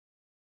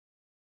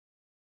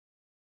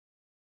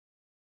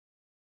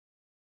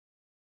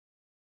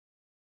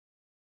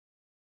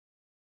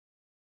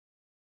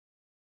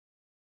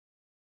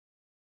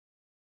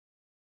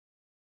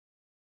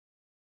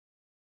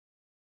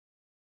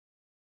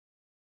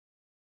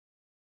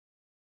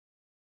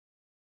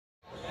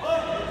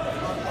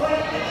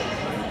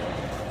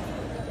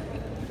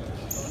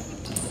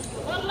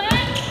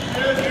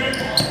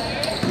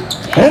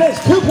And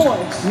it's 2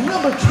 points,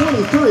 number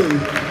 23,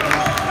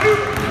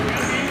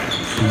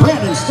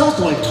 Brandon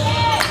Stokely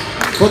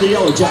for the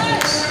Yellow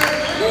Jackets.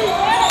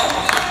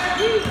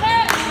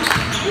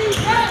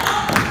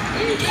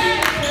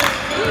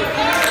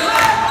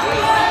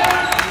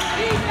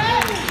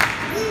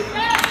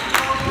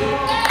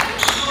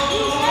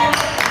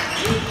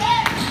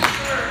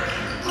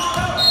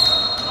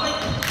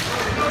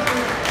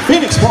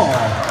 Phoenix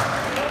ball.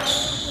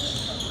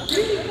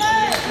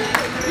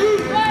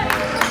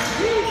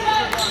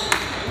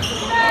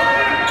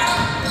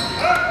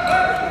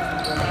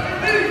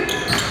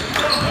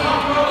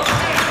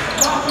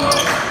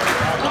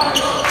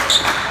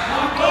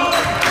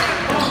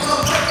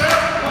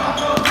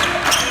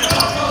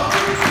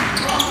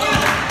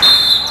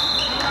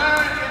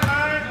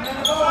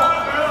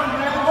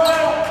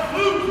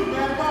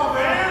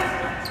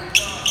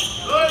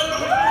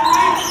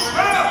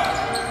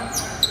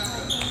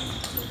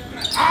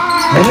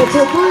 And it's a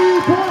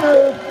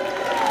three-pointer.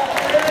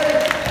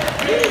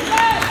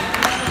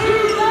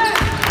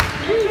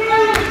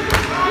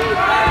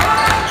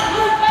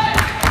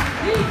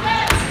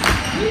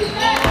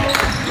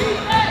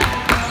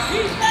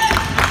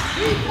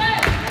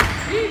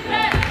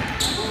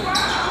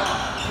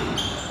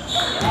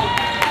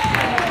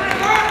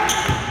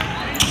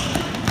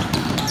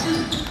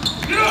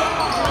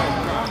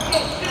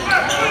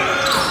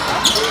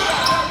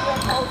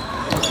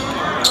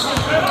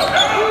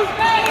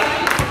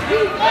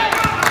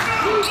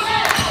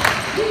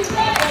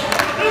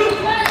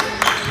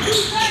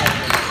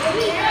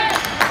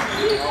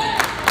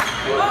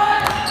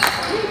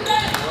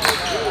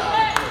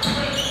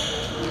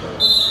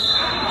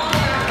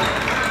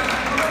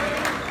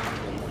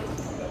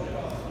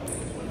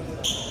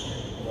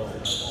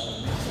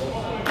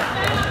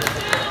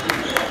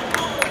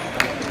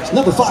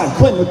 Number 5,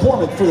 Quinn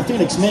McCormick for the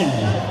Phoenix men.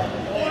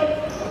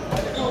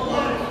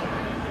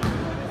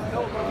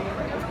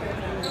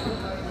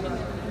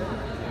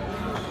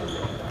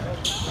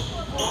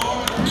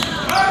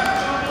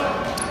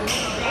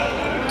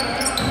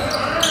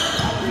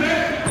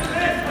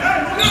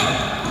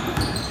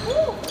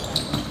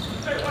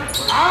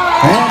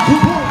 And 2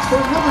 points for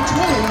number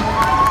 20,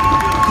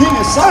 King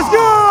Asad. Let's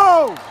go!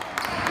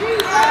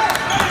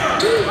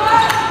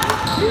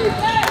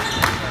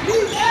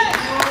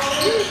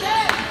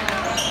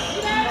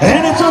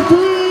 And it's a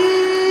three-pointer,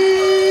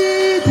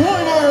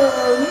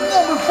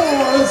 number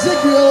 4,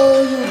 Ezekiel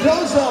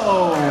Udozo.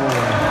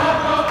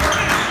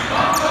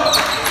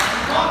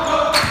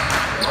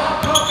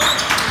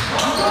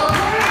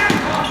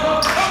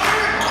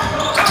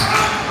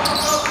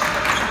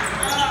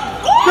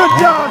 Good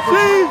job,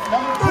 Chief!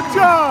 Good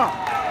job!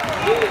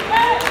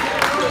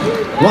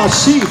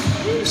 Rashif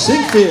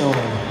Sinkfield.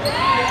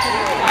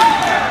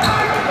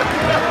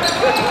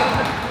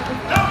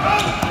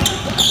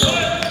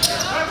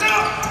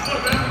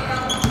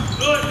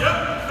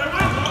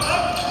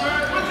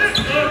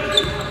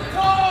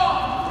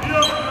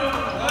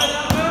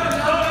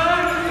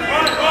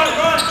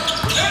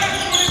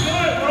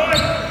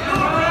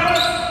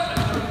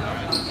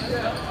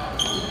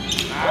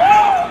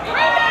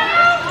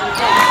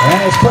 And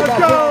it's put back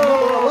down,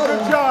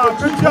 Good job,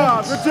 good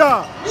job, good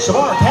job.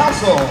 Shamar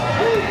Council.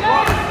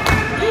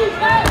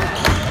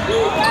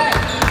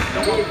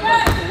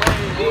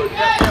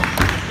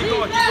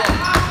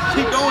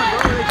 Keep going,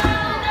 bro.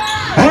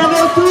 And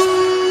a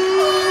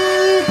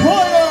three-pointer,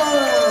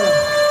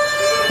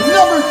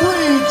 number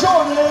 3,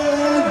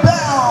 Jordan Bell.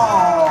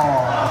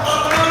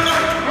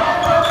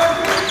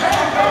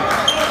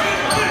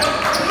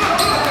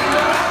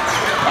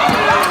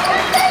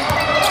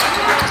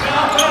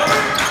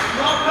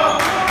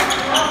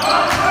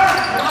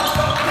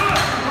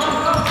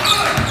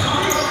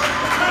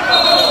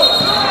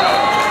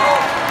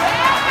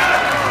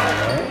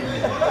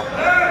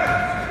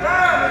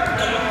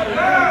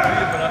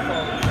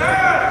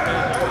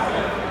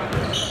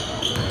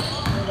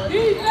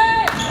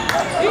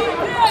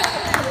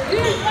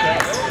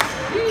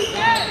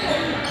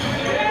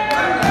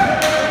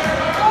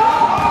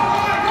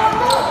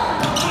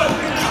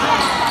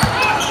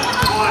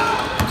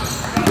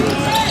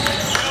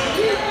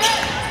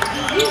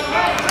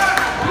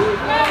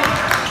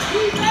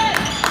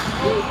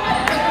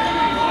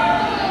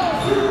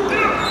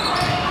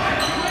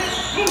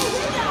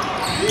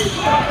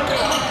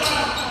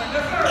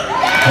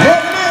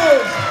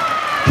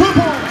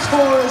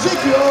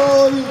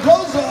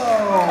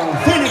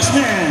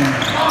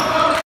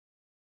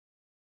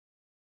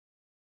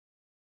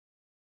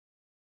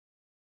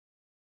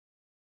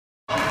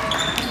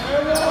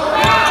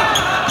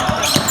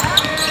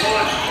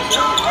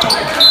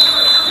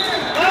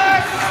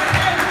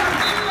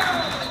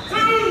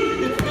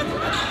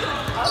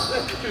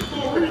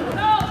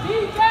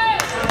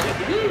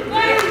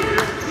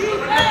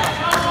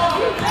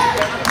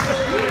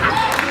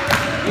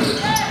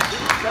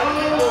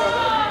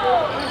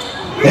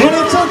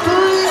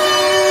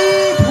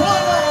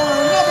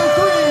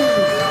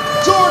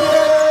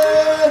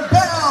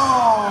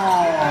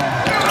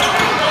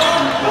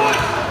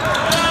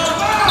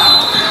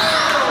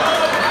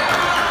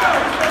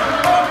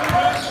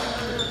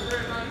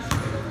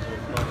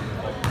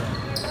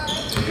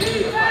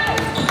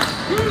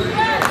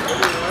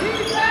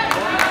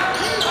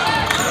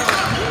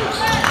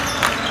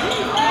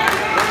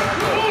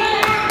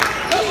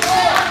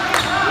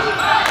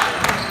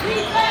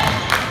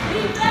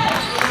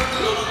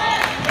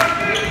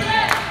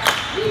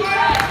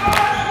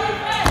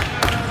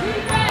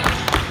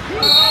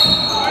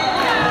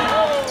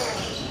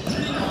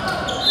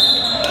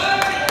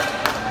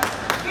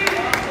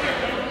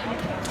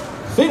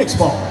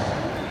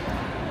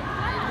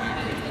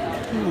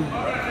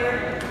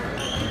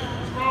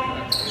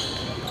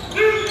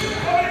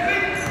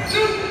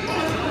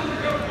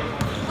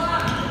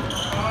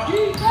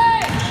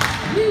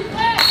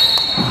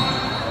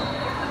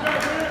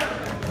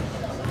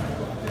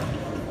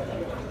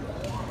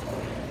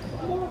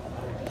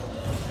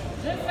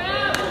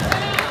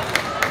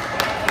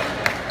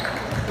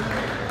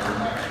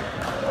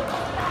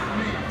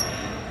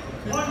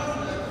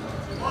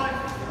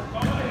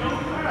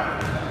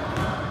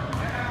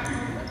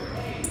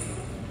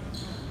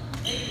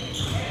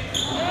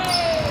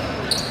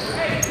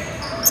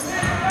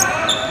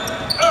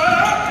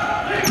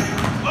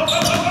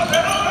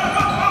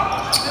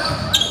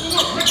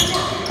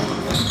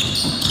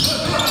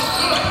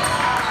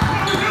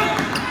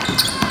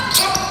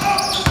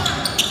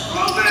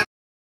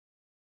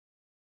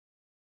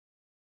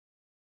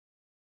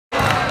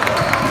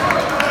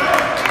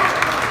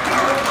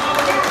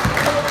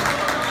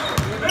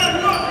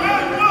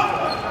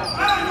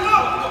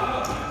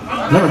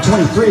 Number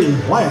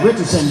 23, Wyatt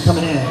Richardson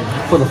coming in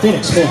for the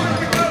Phoenix Men.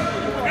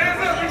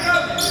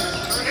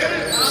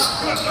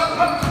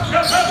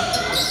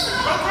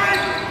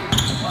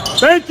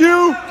 Thank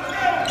you.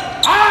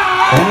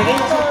 And it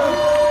is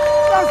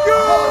Let's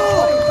go.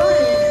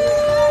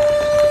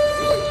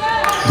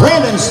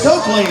 Brandon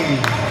Stokely.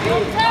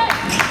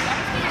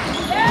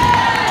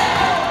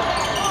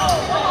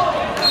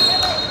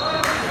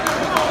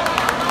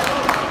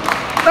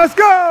 Let's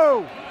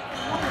go.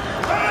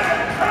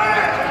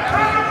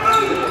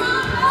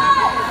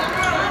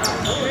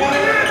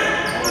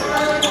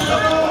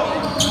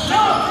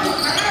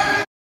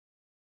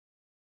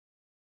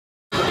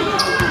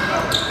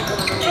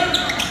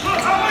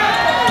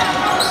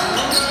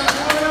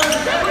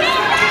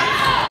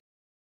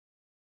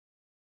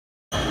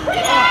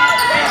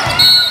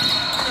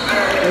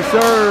 Yes,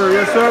 sir.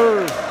 Yes,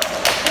 sir.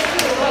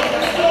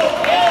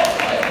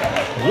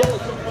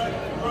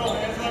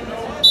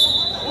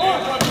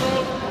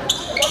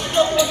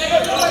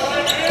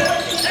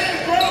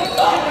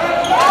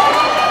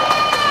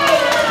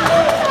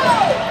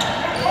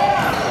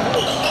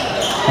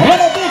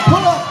 And a big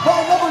pull up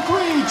by number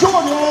 3,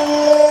 Jordan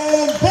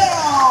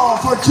Bell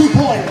for 2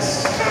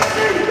 points.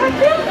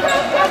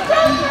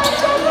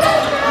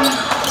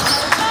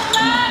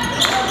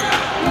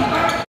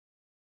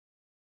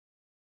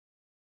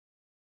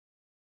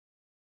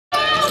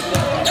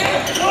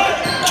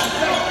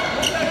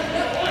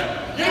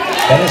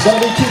 And it's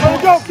going to be 2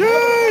 points. Go,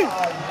 King!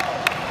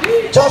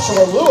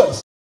 Joshua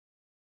Lewis.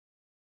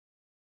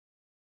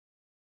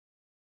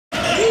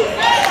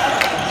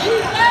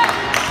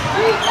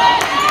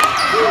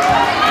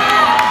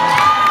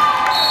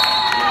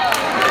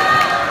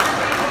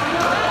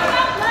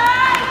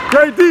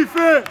 Great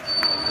defense.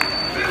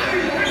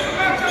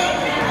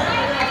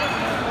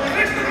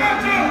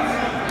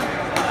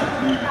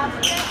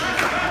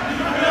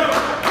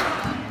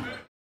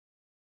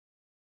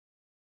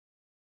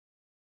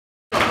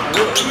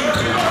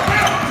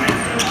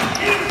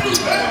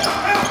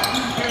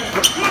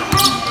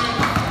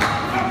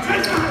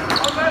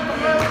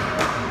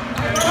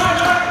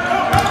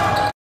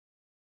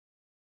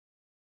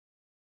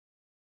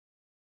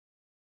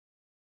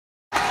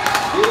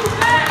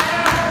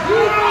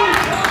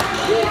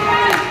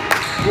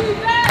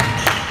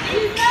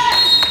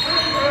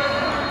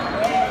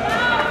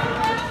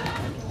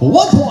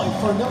 One point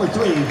for number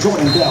 3,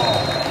 Jordan Bell.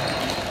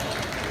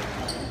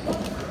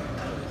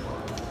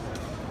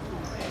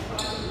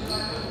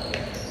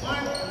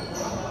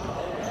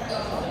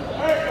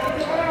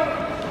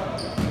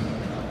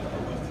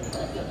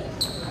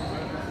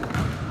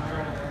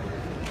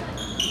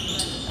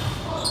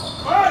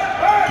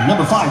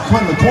 Number 5,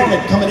 Quinn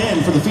McCormick coming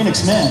in for the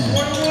Phoenix Men.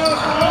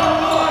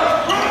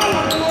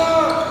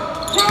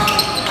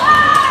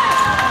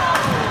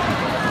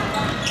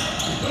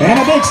 And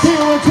a big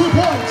steal and 2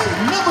 points.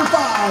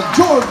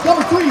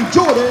 Number 3,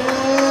 Jordan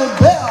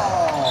Bell.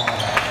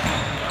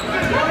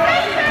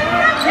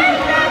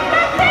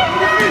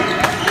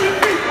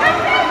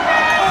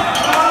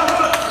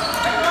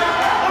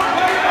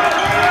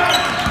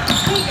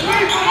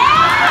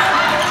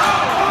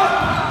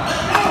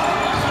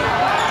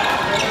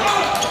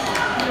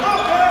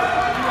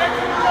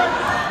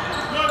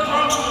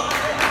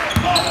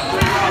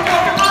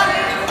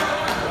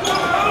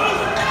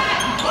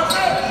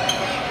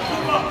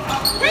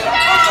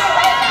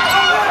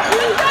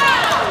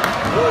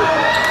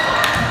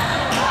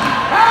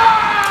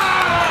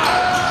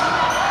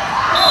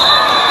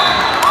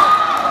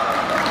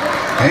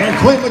 And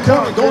Quinn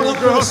McCormick going up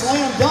for a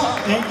slam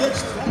dunk and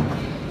gets.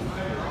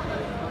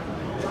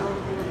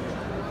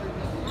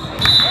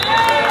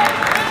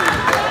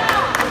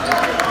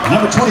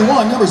 Number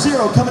 21, number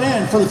 0 coming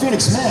in for the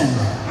Phoenix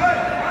Men.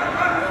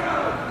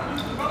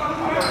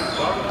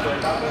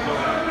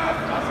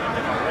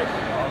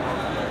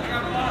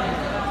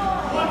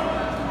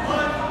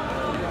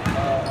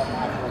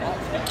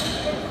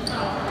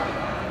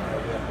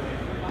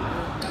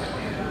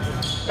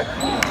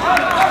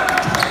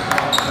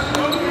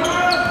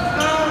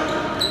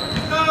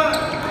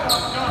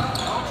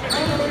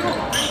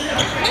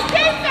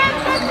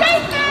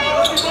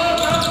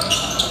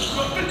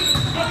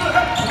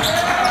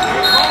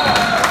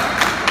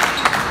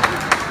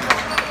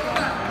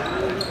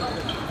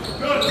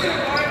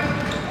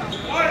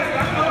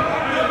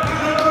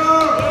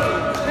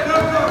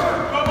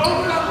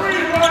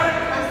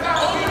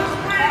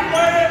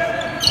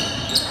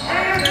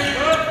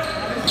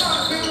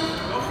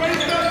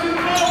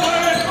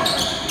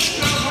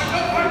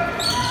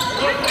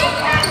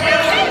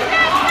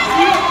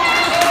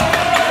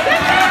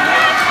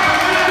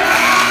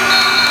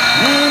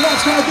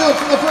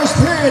 For the first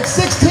period,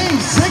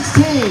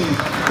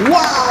 16-16.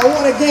 Wow,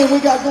 what a game we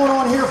got going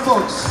on here,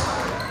 folks.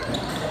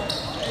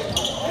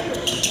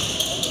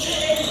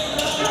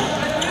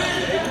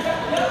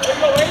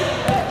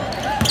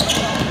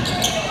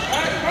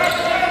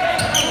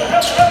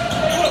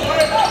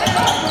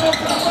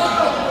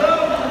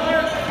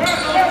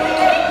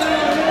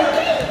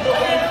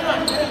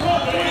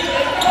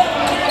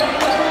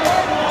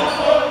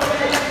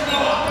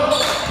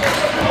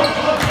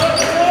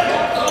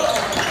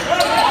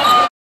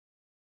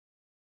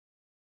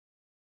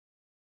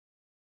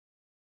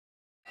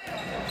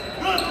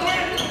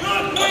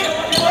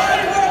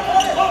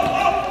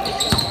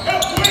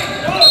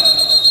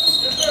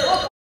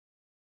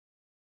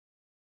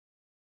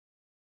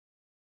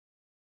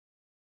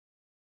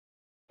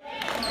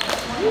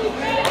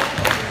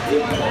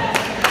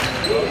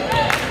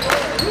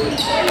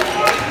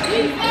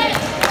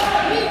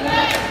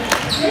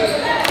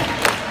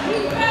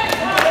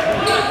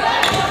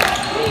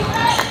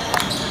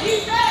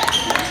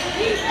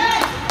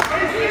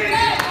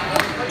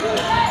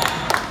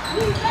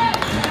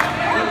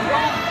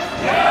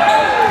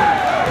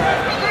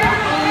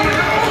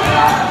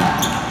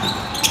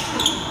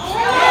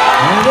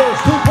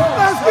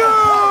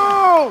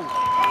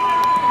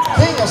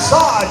 King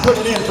Asad put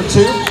it in for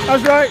 2.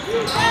 That's right.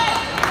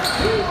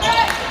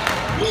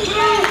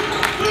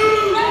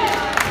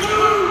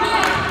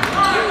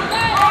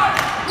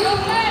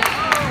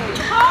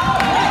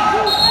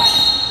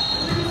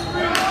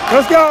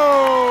 Let's go.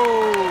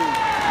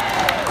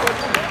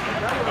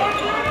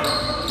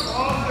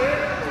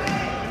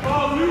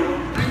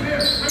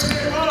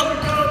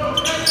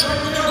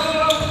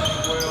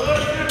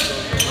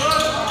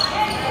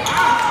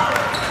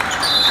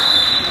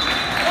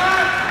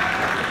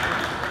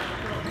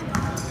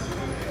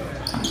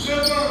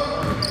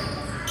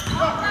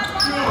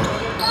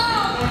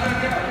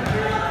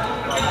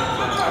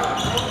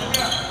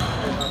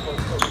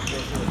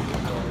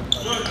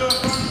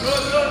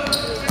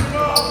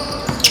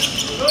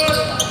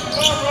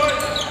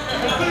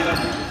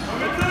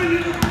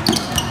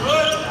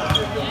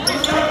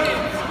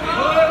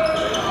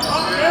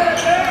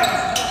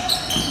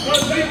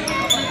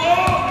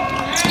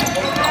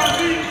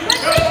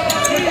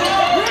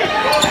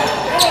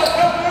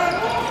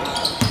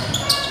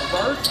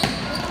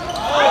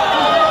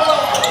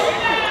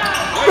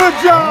 Good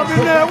job in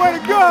there, way to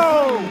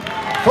go!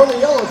 For the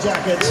Yellow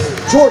Jackets,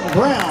 Jordan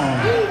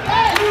Brown.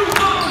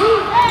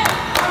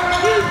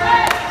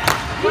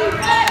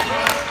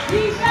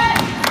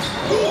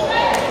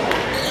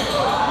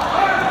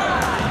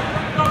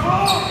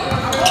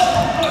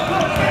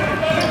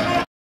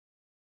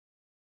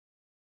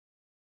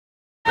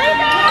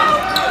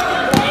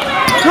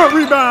 Good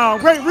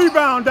rebound, great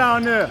rebound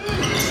down there.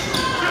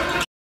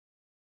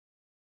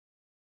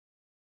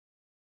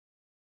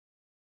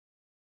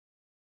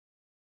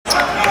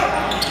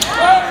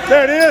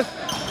 There it is.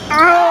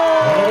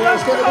 Oh,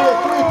 That's going to be a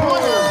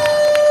 3-pointer.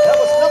 That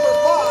was number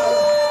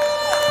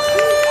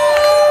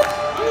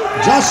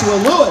 5. Joshua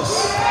Lewis.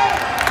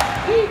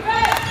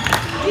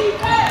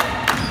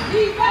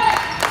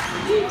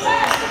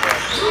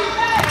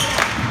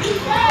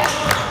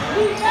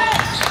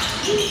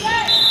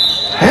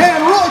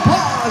 And Roy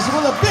Paz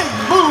with a big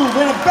move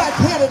and a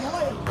backhanded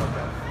lay.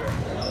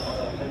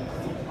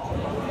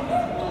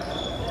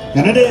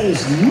 And it is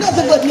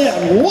nothing but net.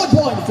 1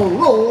 point for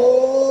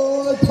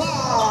Roy Paz.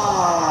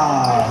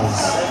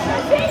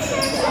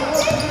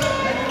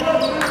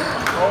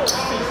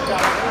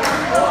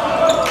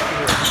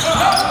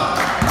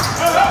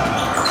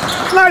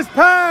 nice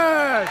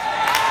pass.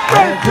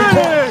 Great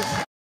finish.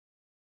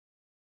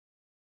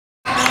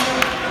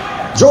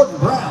 Jordan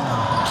Brown.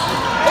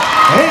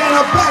 And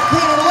a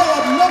backhanded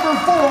layup, number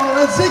 4,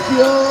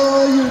 Ezekiel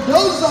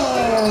Udozo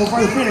for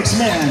the Phoenix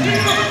men.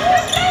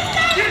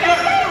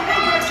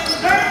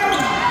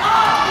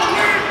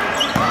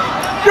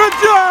 Good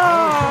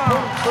job!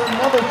 For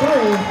number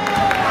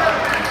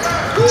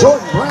 3,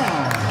 Jordan Brown.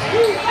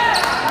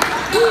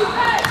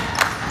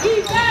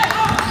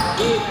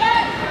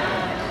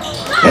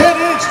 And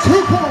it's 2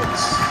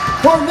 points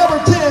for number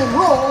 10,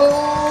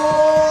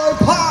 Roy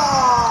Paz.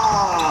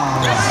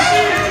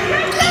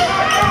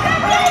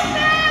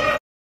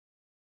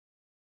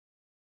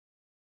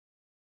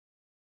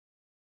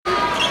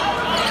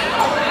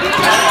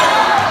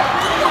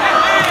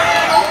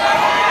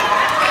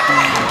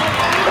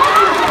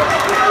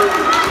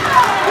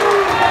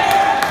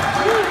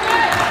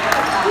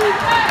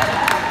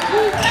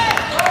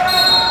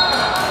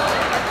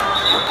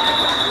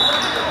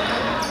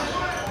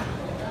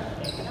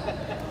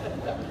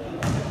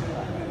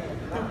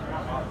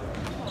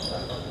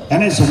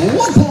 And it's 1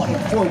 point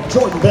for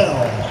Jordan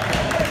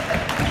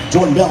Bell.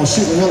 Jordan Bell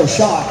shooting another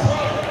shot.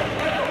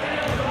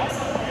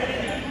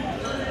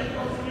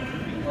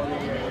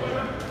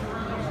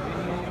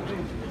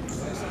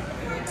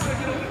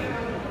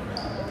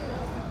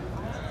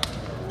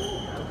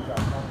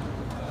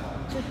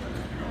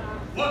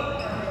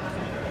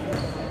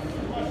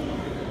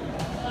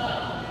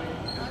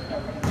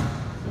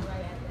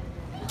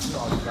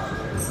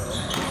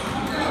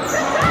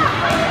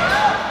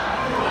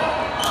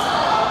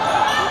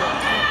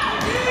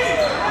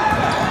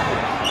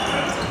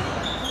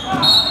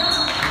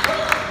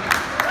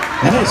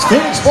 And it's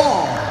Phoenix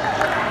ball.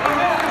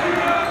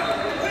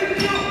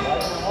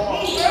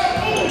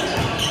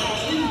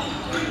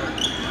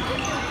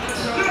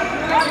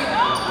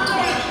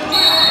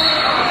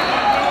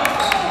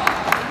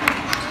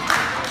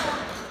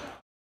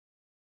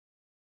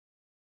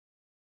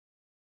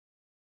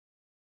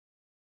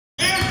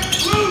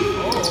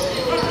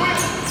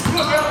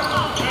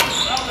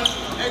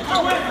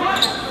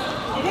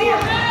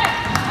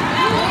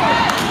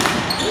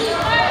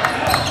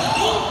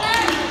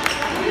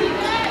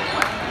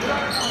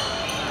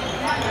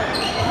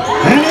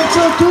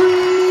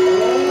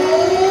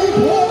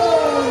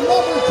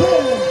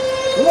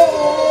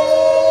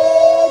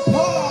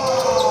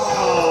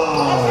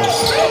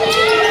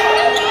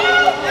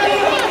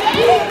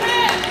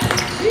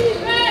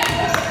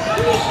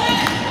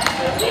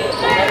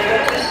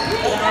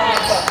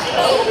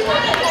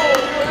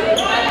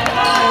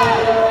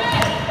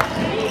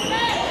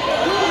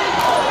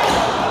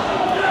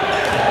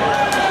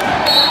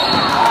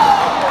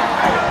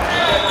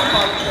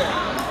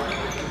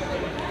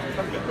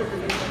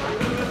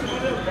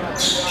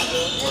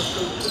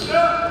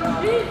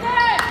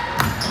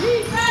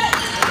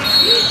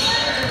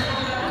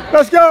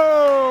 Let's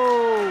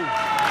go!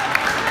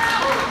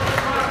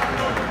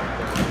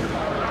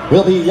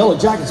 Will be Yellow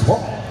Jackets ball.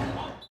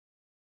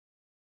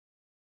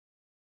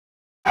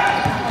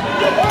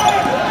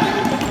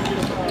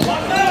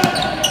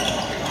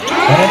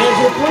 And it is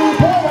a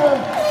three-pointer,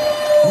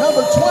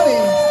 number 20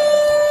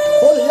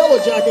 for the Yellow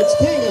Jackets,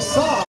 King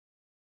Asad.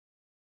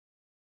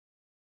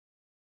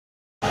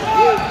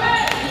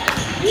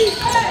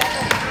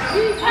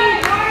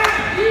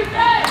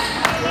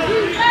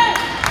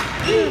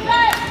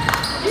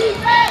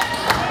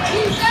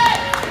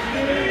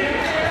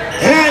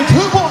 And 2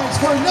 points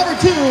for number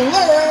 2,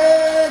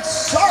 Larry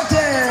Sarton.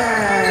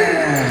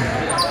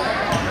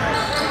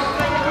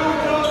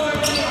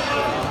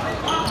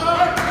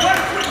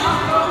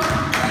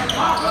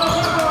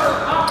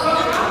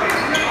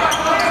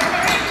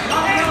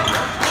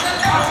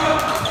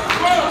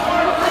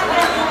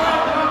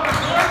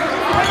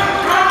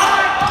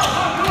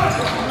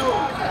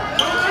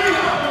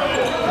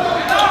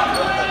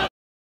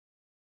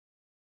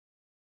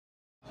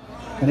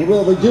 And he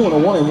will be doing a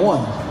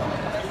 1-and-1.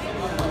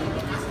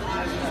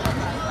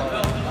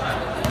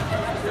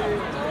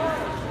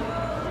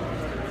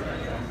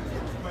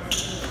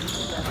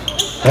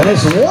 And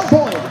it's 1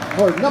 point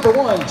for number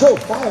 1, Joe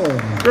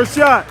Filing. Good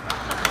shot.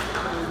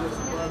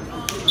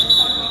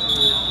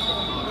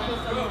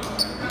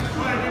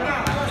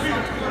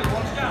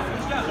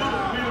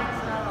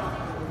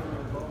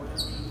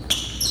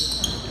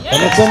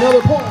 And it's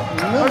another point.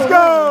 Let's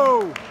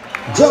go.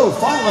 Joe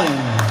Filing.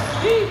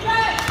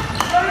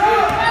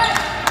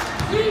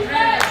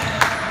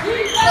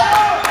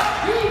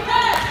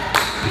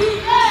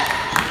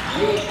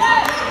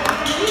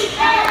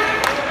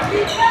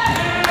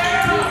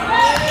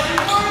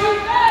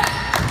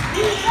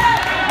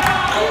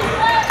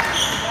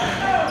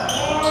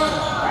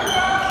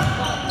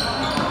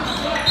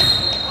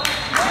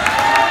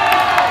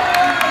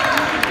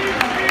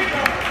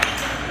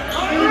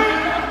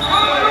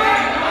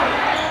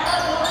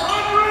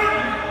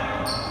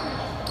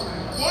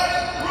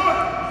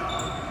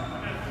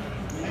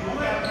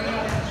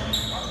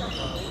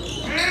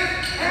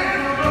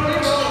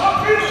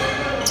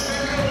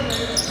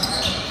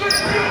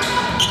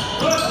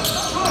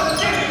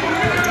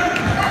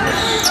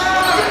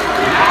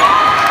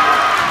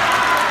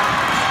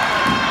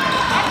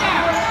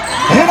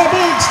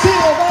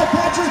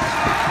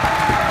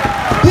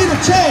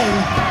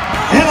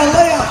 And a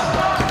layup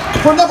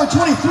for number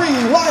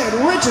 23, Wyatt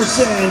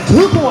Richardson.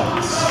 2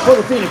 points for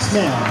the Phoenix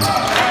men.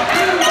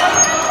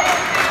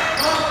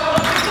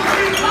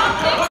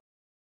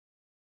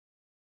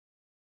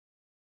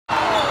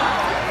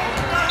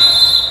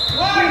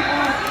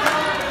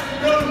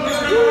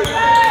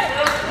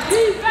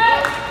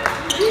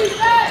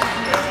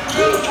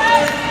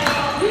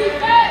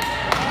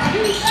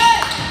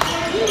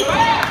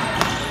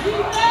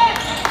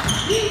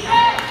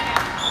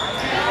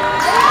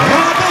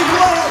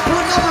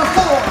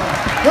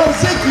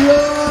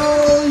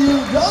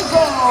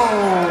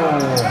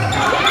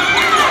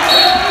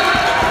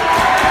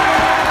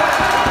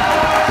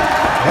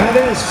 And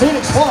it is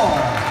Phoenix ball.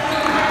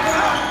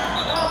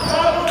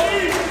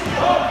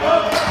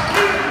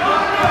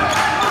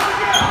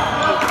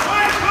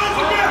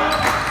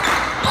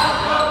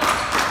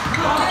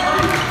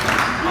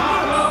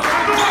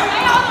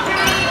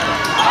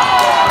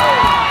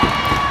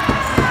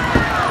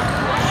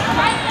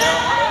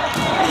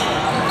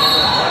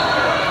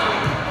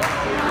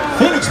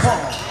 Phoenix ball.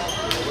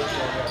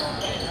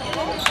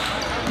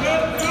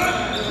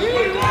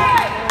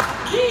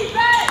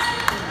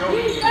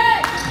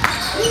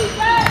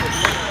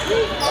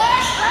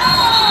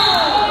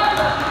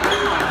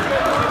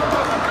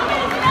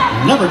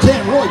 Number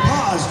 10, Roy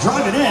Paz,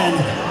 driving in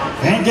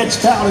and gets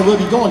fouled and will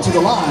be going to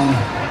the line.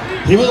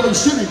 He will be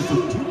shooting for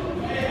 2.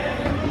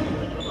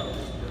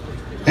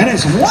 And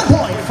it's 1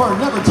 point for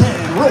number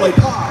 10, Roy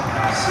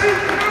Paz.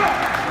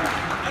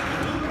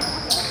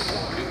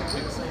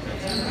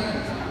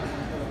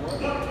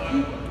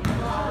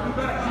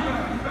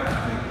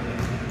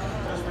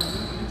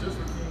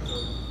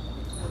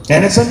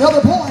 And it's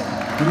another point,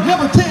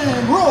 number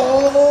 10,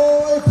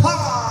 Roy Paz.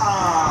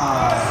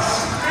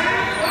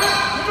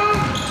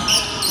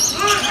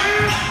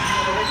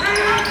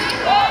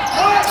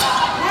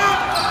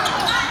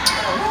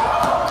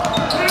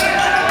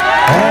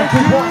 And 2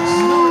 points,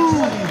 number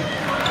 20,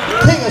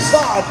 King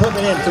Asad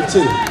putting it in for 2.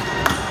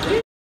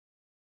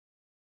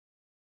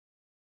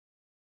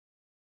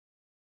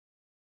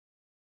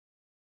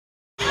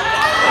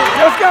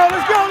 Let's go,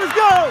 let's go, let's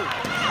go!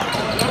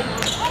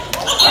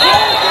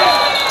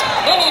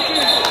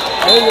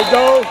 There you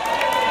go.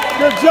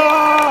 Good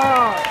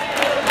job!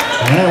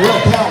 And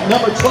we'll count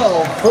number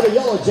 12 for the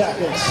Yellow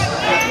Jackets,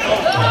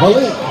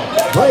 Malik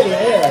Brady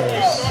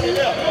Ayers.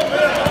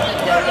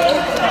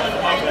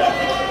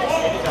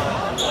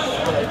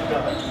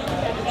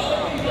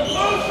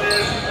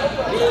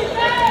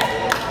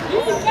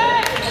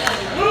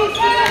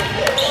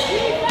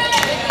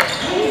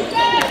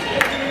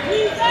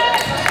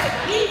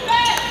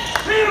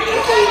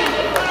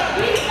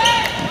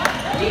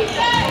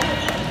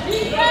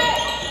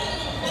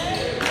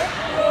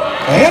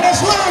 And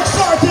it's Larry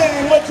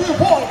Sartain with 2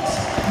 points.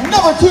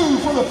 Number 2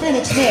 for the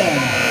Phoenix men.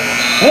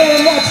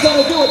 And that's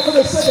going to do it for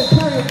the second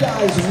period,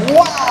 guys.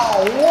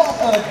 Wow,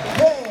 what a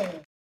game.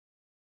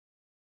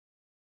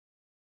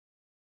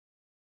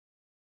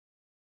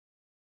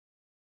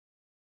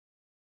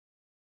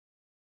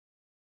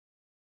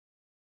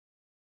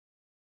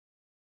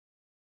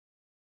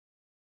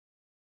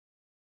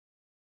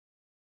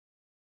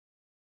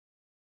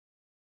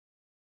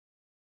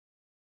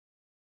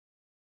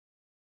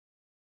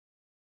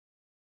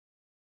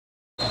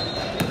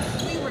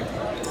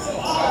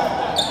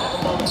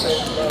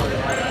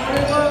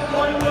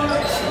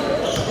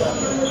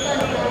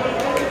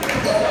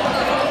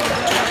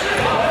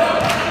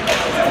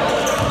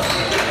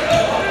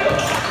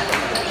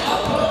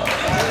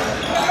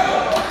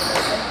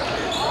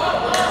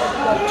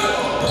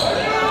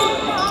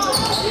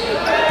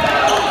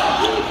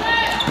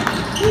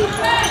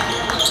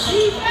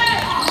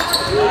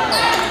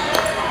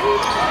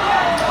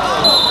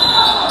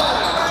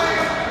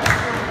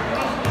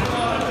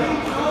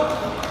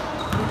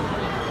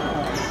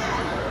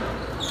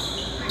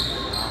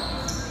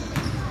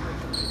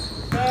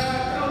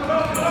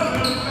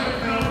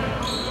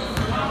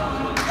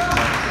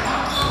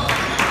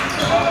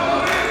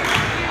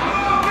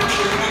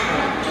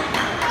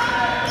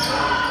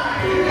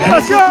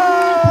 Let's go!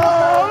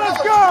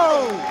 Let's go!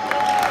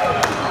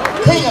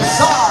 King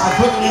Asad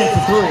putting in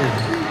for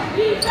 3.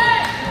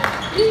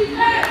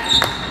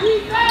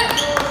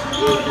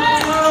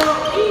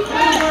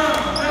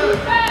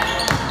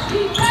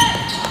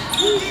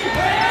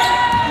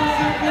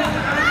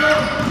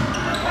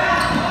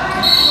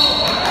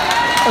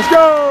 Let's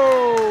go!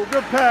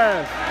 Good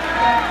pass.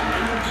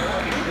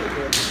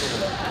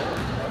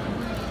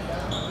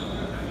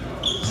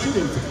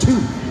 Shooting for 2.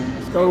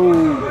 Let's go.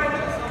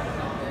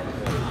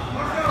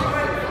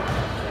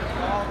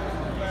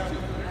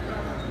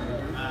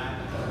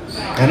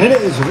 And it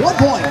is 1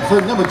 point for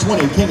number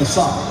 20, King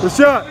Asad. Good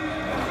shot.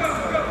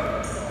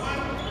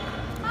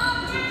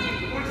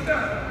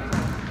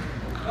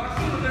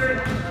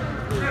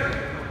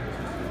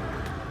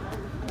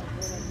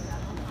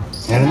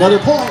 And another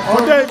point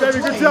for Okay, number baby,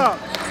 20 good job.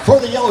 for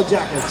the Yellow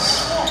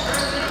Jackets.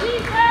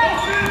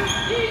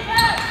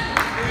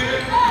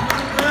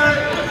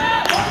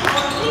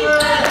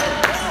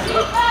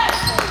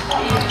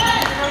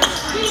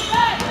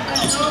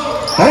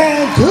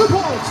 And 2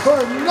 points for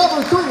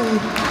number 3,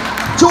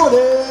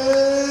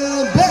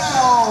 Jordan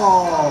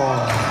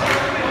Bell.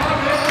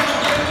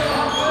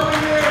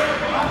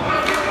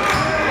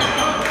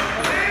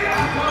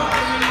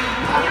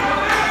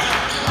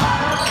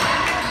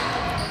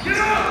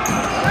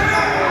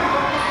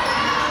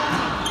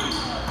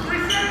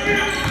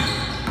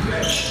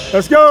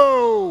 Let's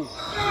go.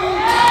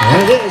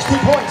 And it is 2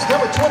 points,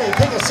 number 20,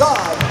 King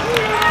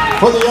Asad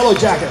for the Yellow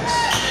Jackets.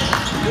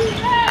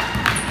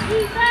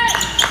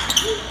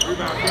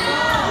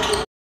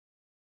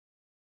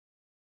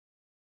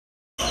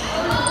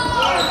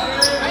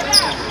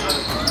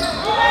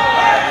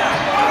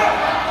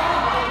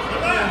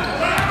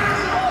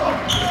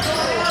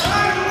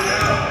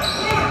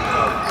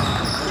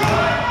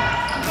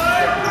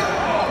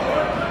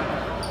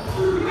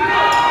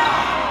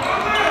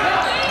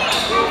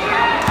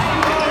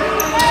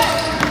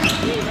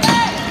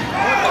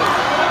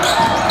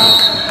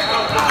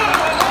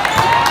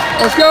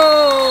 Let's go.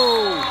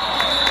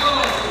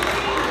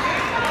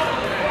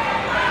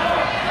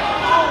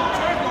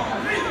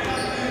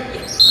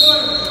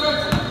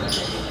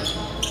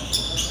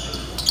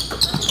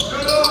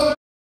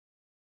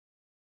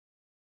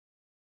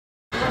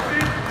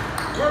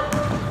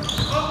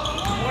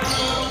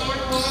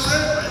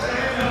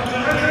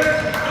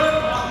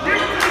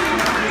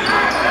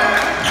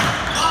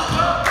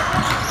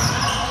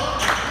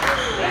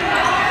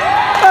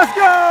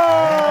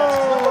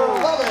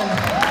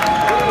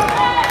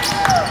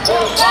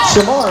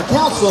 Shamar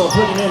Council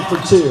putting in for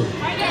 2.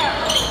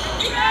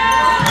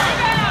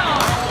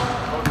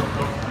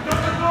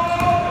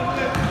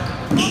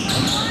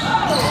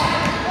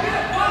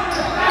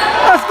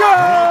 Let's go!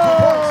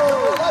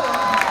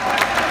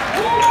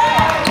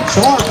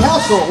 Shamar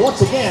Council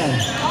once again.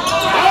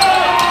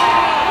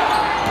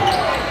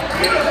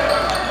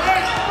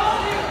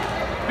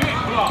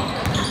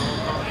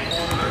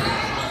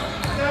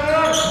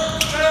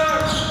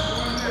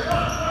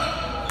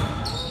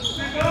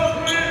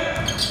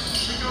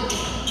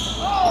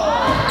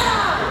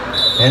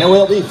 And it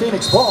will be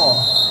Phoenix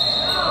ball.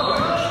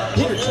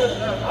 Peterson.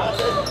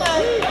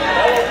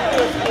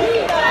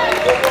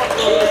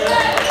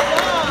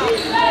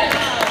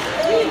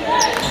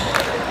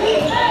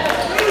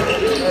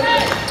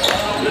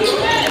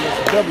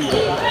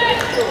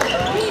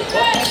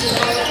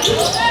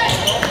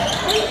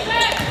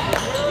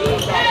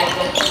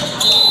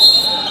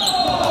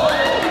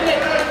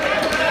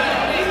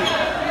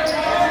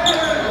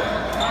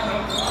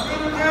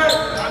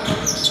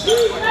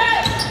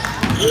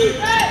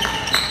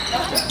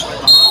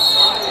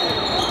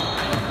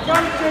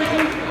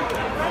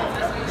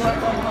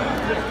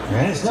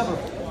 And it's number.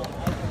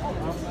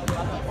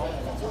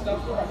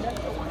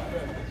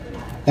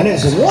 And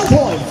it's 1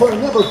 point for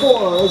number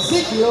 4,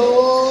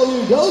 Ezekiel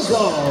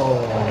Udozo.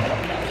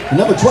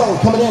 Number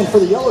 12 coming in for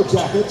the Yellow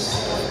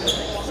Jackets.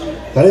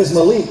 That is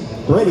Malik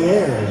Brady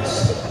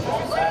Ayers.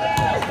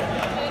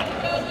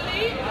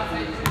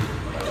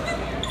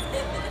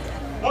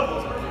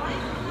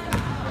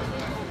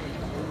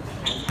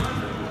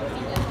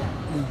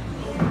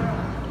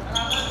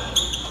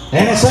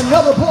 And it's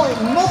another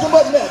point, nothing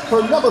but net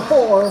for number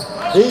 4,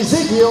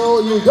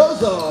 Ezekiel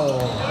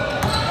Udozo.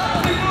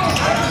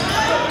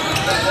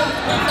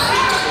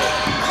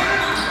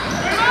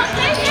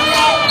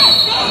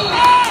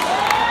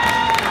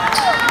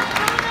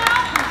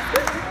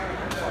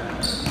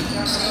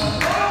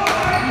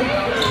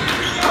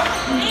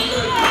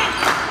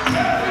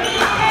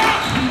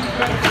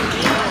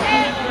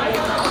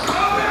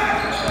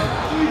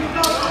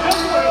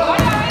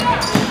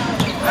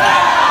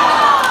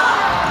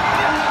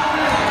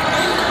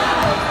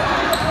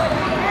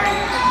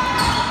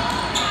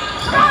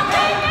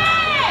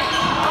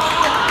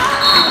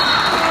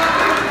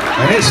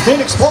 And it's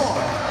Phoenix ball.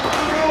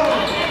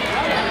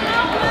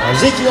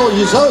 Ezekiel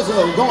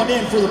Udozo going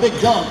in for the big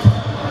dunk.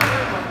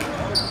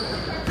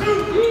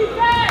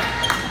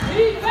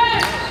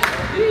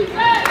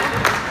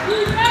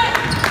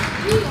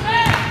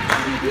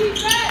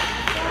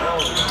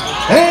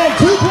 And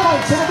 2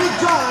 points and a big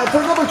drive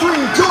for number 3,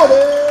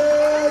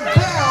 Jordan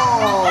Bell.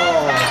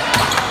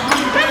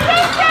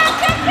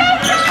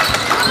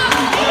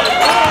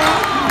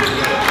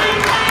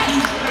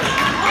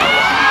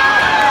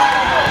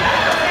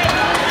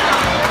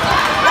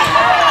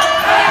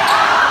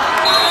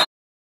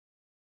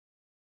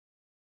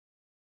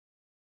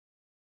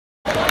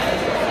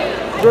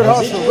 Good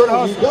hustle, good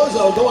hustle.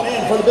 Udozo going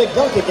in for the big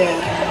dunk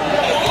again.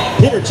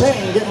 Peter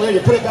Chain getting ready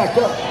to put it back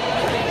up.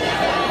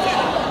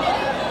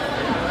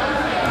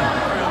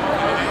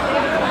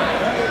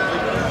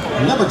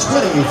 Number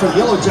 20 for the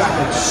Yellow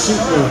Jackets, shoot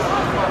the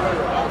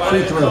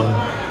free throw.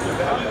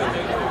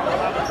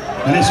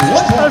 And it's 1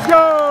 point. Let's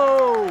go!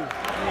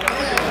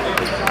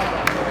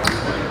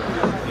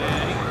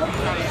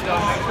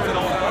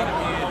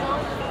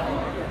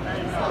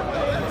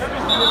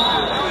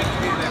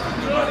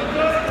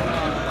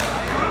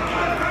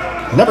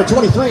 Number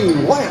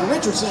 23, Wyatt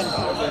Richardson.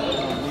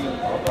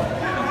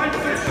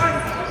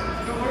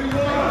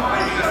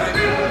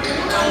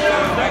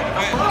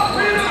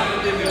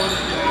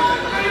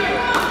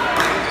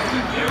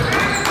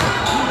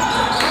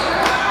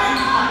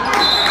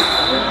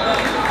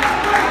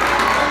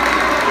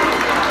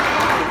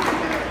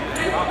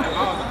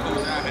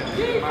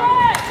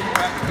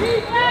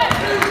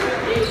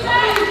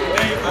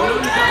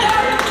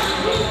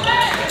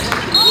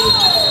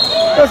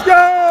 Let's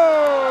go!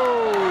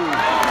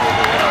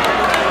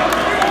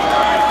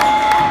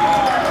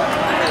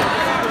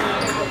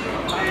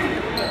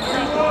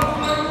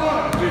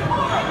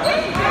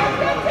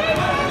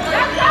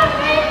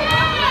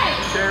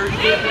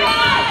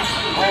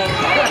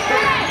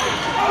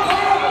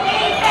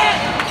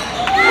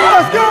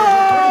 Let's go!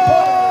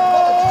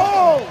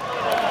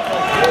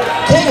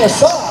 King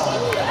Asad.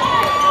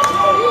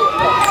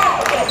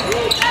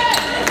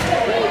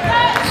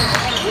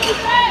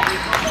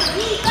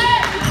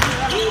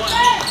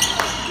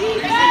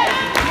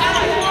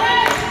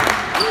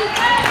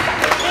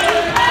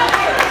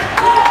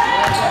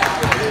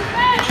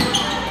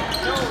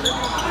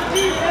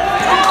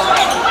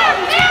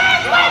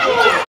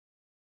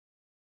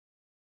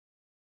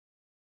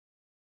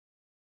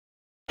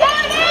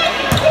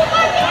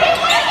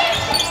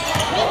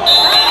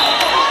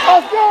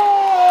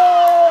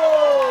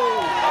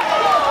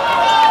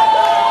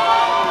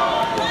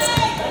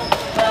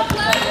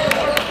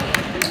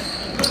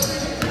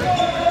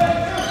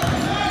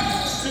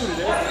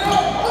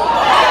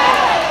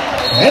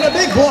 And a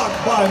big block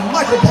by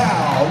Michael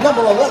Powell,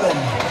 number 11.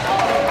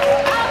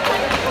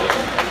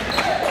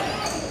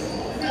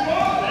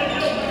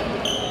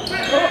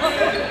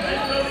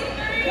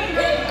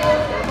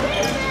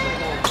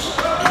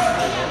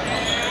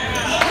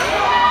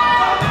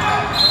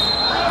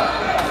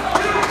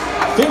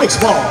 Phoenix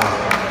ball.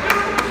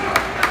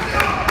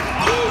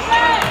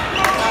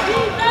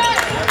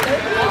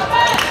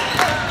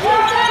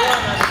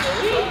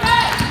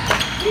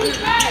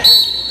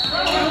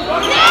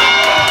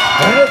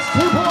 And it's 2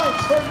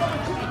 points for number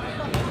 2.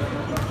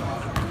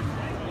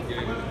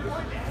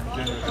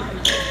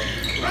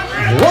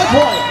 1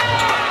 point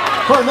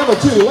for number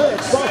 2,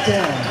 Eric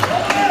Sartan.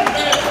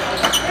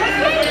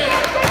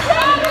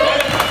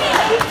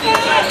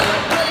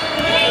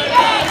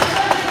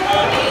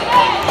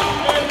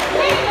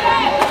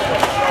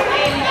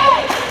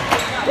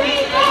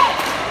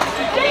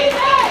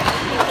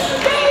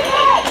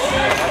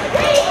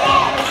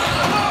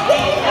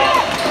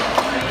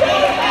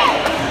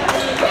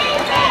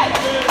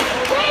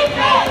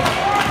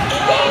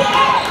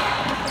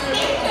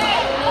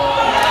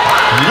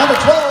 Number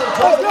 12,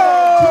 Let's go!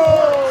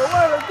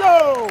 Let it go!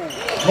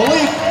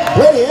 Malik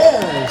Brady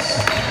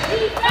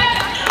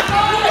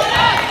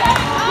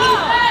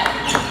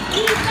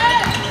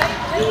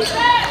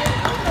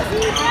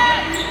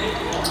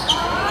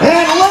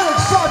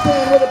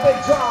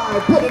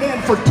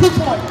for 2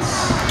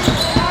 points.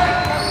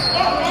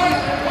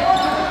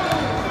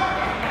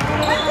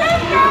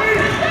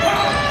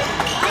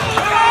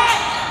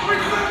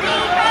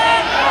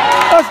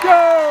 Let's go!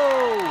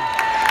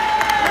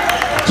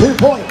 2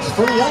 points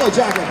for the Yellow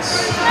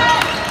Jackets.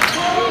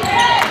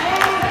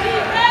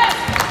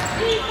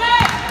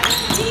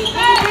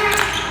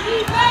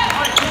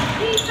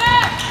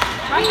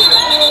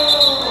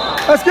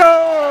 Let's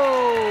go!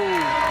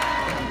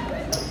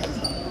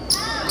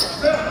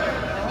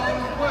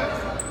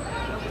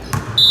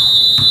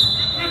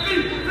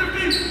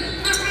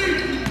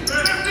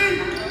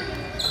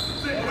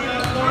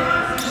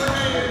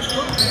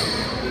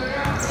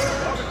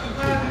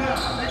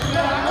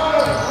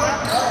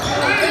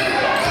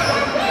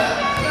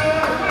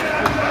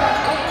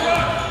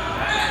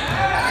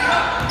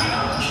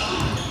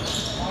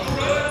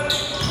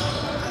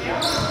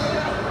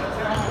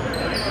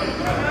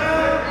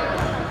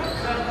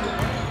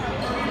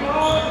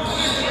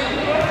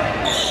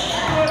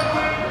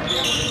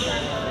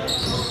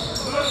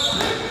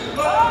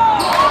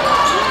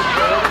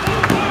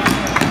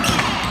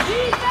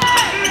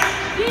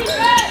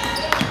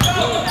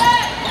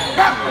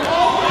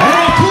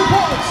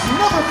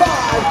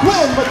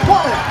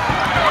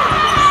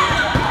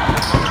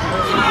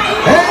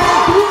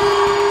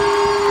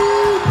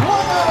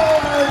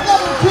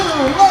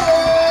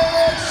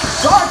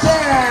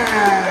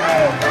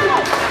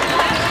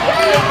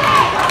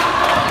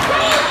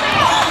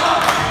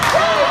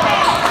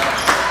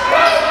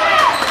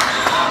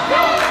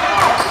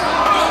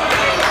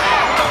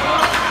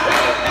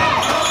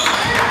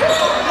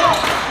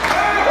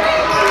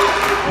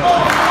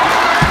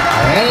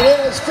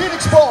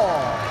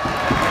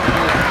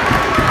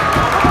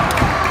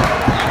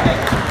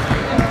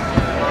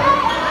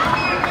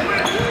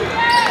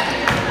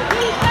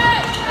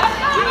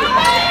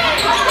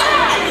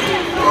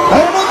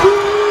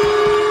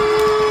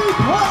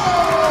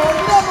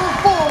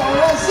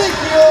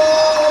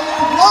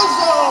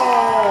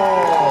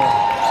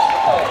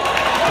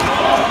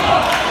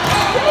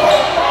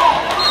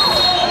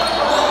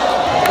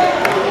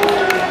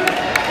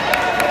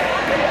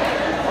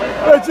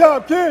 Good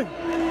job, King.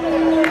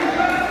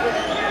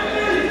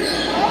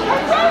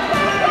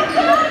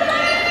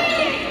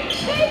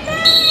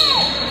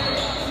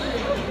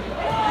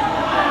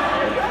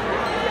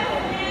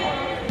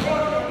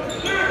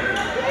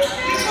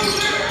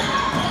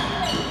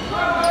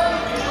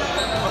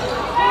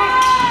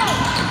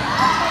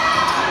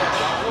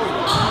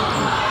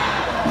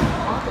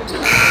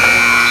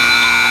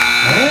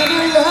 And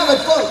there you have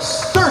it, folks.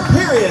 Third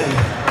period.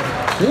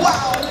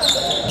 Wow.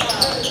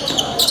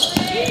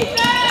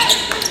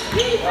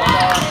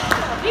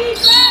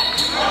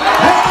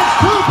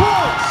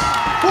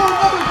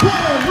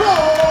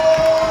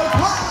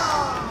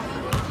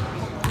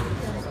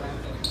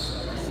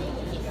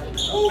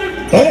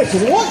 And it's 2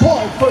 points for number 10, Roy Paz. And it's 1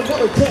 point for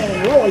number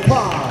 10, Roy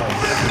Paz.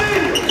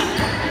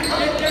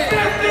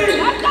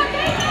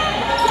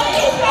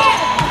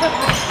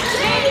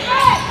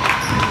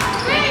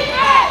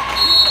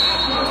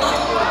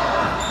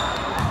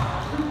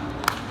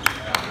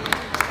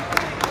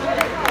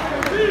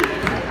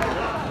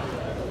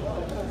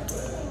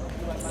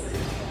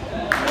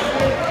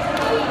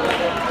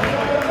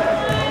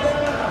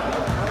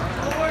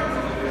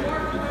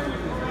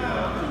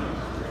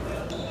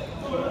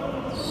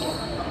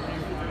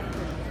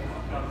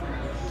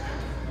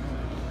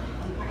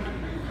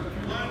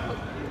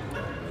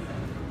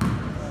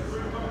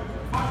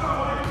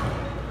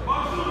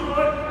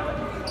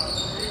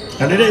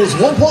 And it is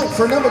 1 point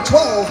for number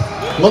 12,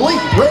 Malik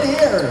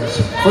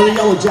Bradiers for the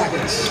Yellow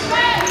Jackets.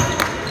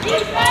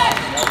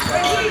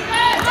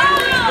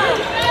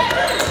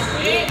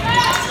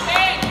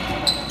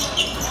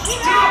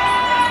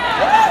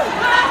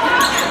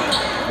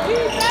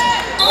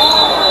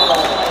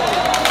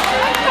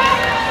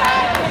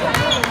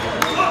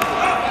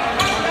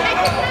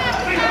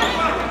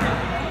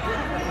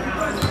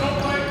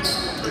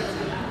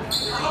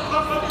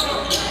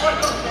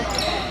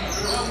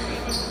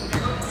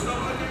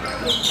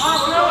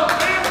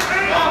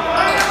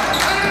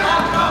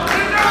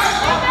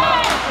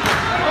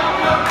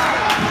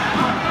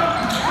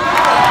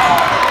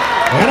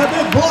 And a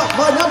big block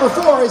by number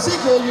 4,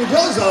 Ezekiel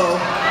Udozo.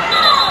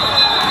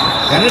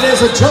 And it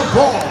is a jump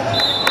ball.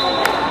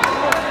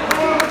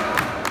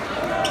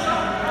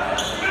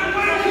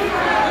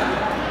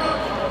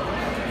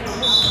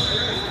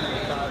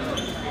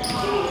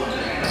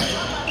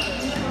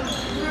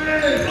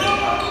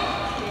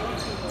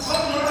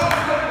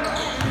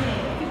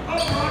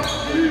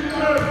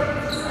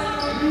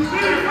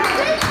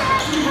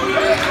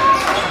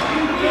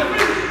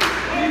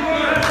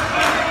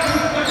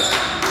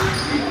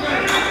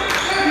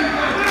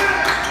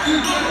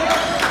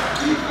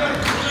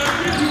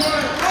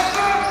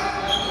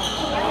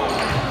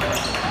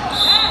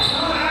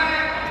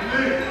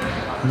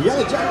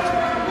 Yellow Jackets.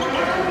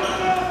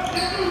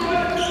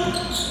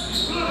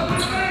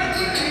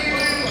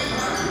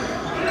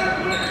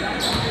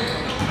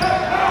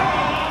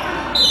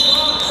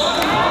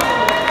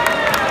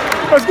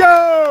 Let's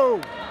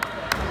go!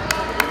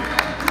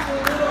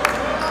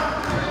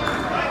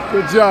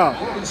 Good job.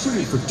 He's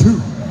shooting for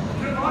 2.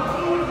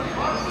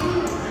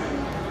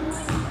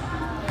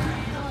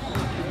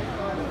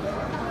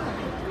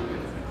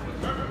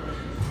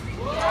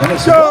 And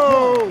it's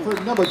Go!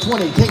 for number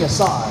 20, King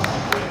Asad.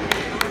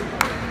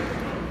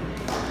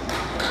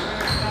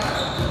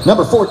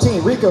 Number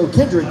 14, Rico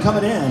Kindred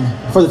coming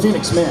in for the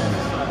Phoenix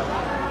men.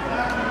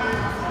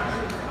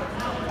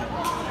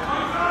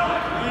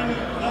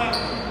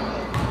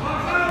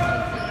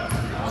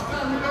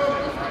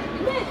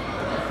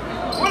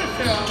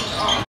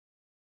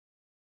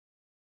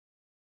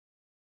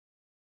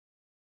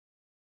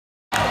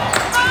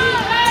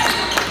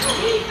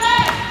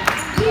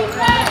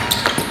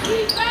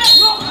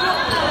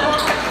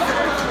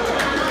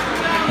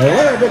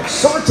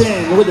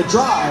 Sartin with the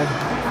drive,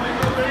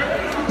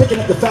 picking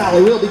up the foul.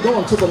 He will be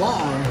going to the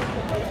line.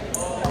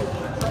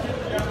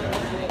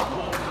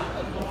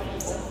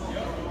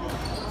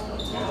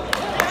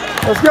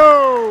 Let's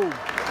go.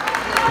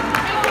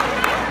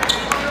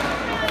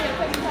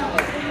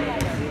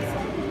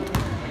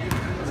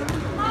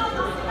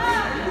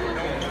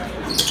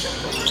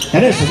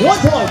 And it's 1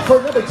 point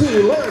for number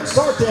 2, Larry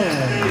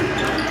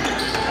Sartin.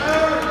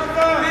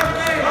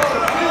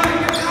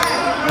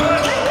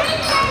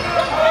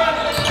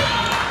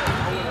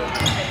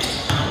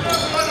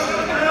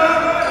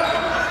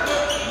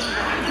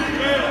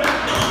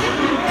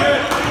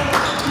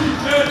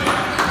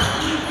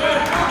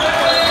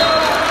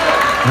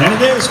 And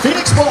it is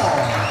Phoenix ball.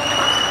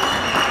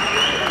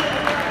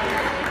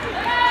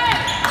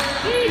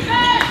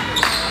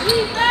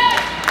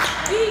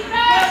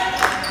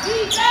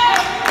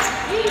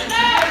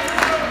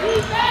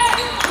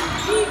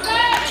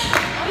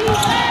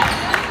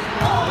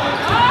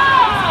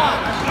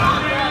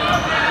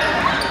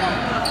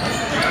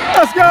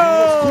 Let's go.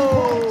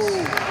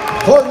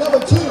 For number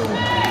 2,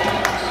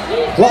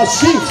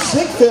 Chief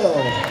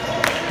Sickfield.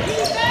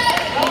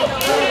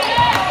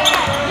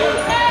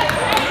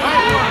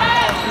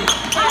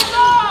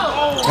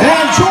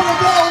 And Jordan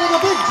Bell with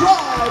a big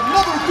drive.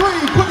 Number 3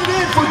 put it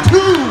in for 2.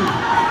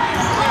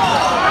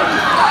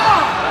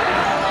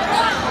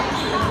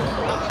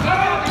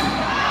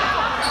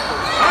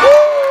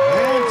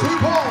 And 2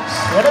 points.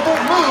 And a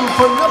big move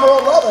for number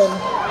 11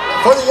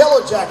 for the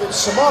Yellow Jackets,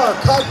 Shamar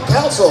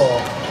Council.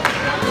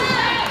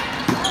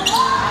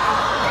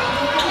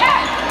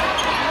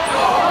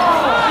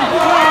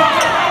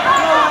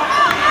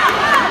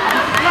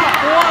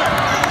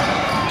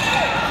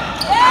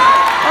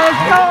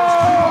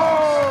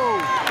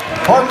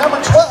 For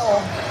number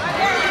 12,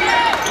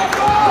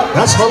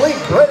 that's Malik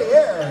Brady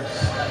Ayers.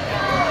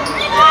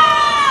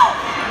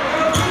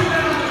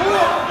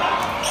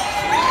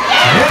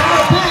 And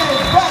a big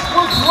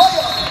backwards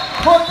layup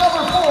for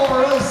number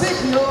 4,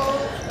 Ezekiel.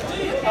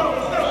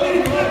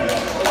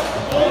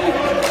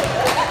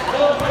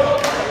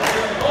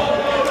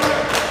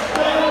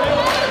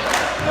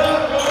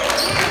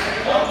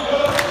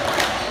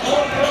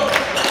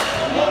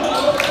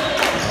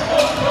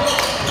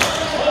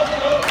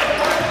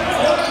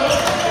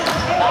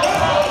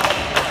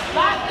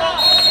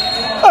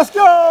 Let's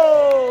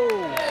go!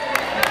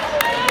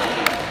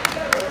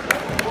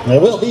 It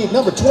will be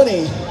number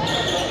 20,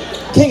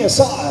 King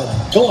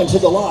Asad, going to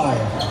the line.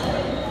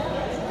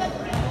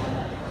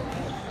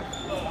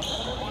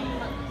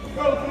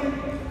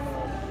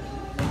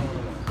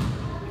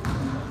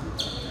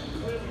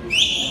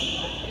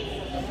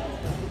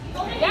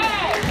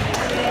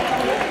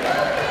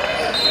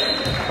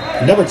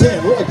 Number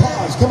 10, Roy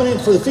Paz coming in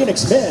for the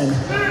Phoenix men.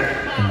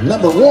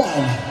 Number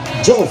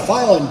 1, Joe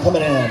Filan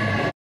coming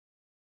in.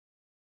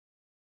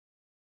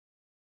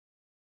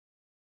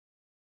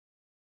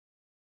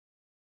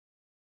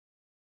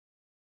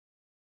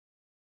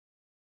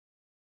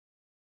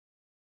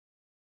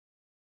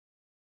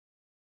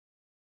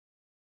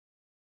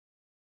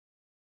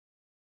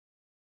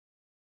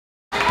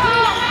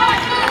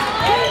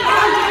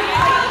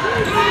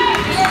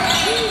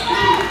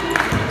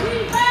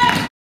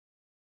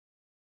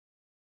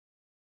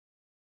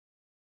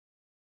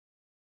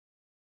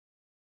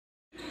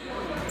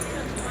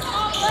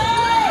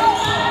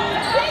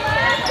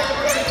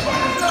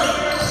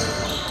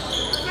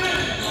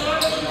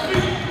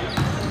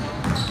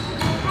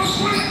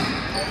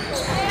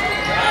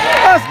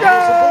 Let's go!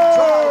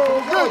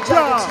 Good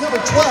job. Number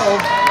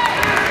 12,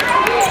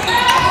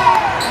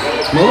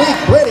 Malik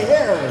Brady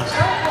Ayers.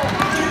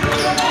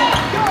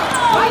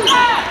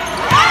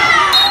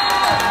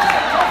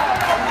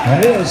 And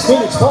it is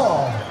Phoenix ball.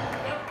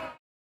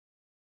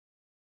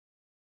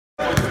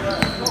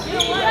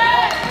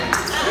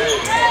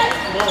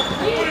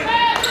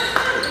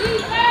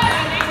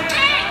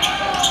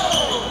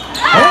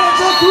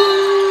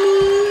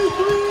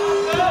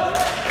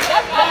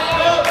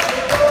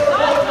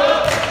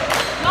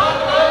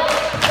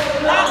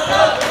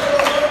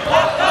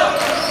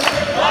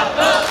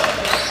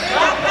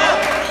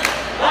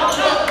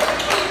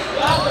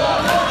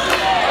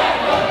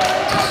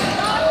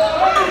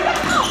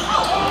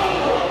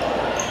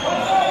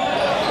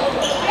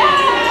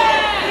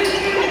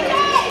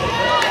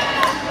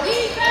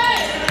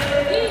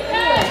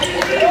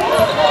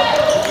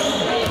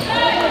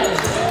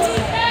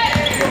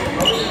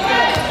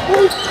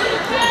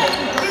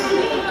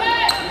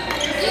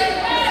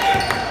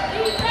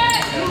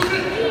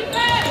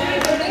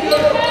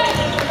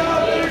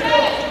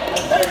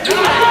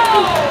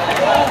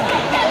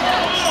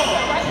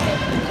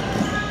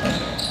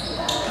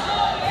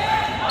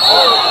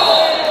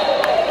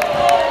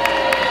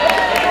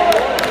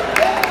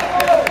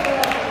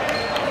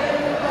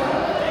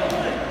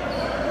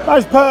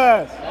 Nice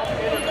pass.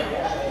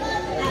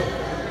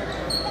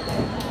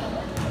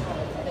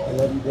 I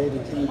love you,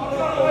 David. Can you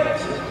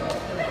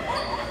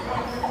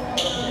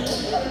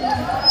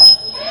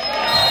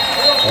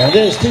And it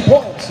is 2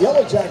 points,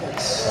 Yellow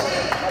Jackets.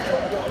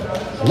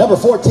 Number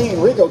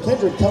 14, Rico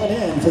Kendrick coming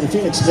in for the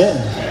Phoenix men.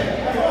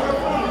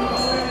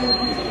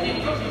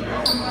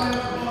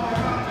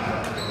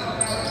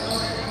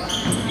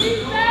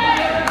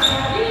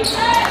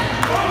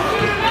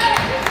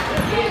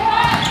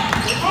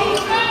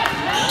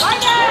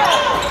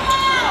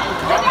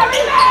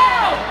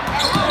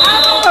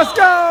 Let's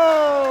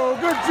go.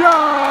 Good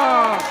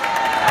job.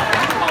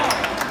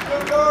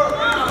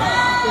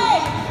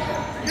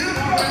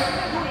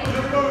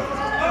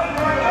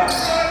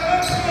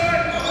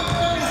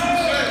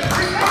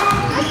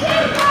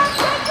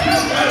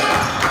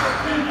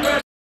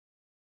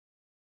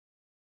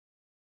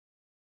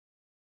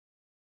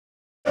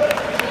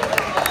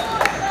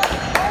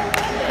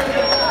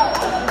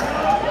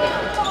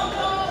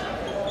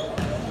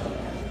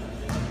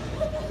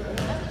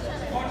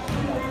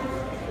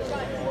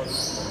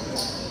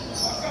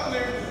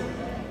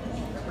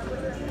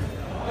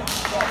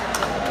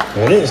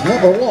 It is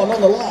number 1 on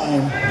the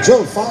line,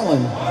 Joe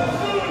Fallon.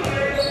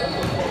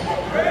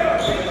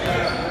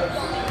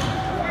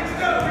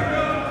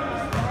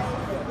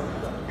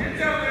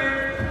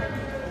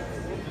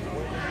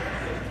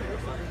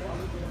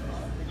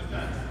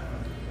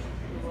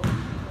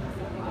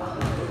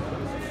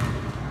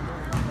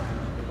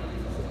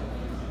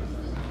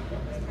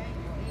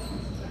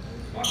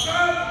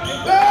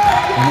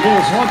 And it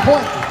is 1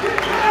 point.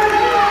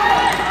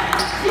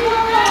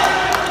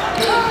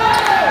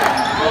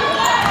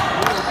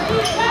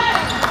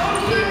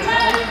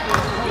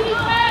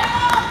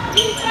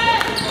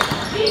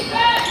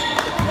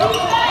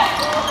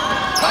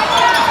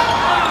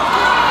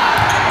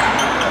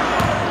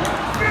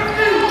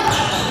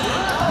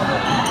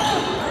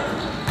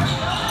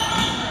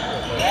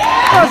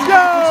 Let's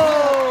go.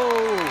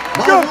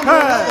 Good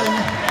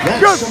pass.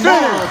 Good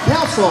finish.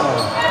 Council.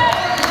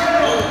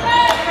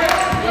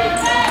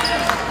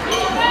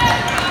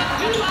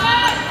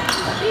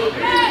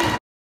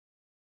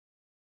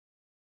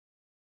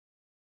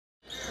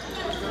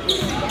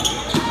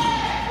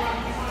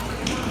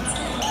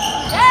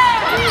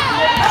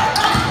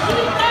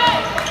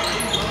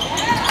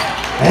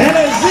 And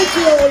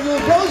Ezekiel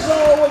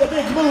Udozo with a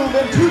big move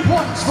and 2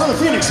 points for the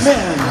Phoenix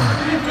men.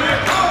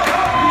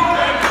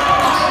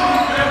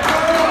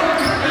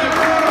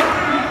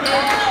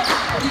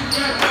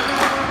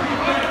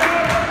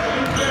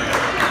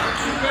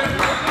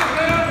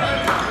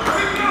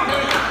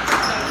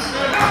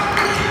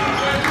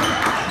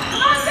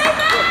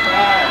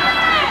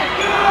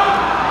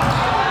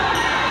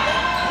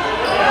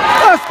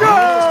 Let's go.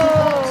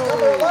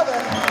 Number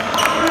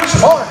 11,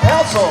 Smart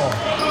Council.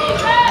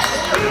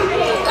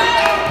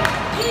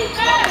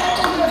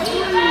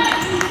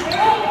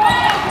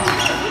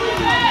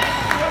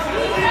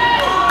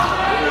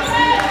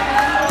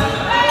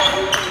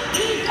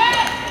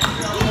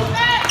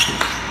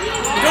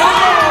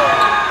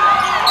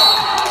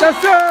 Yes,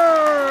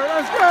 sir.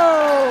 Let's go.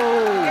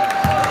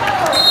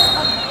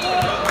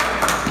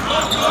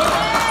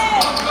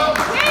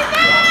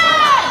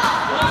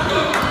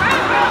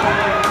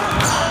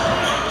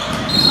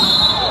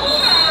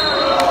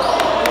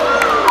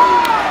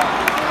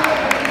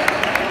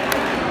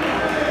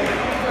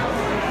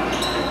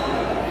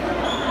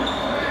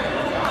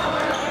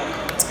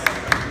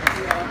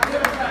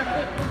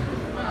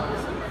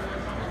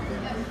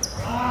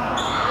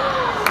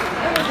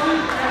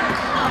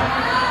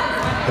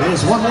 It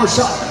is 1 more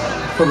shot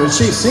for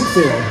Rasheed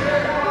Sinkfield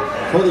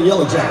for the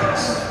Yellow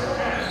Jackets.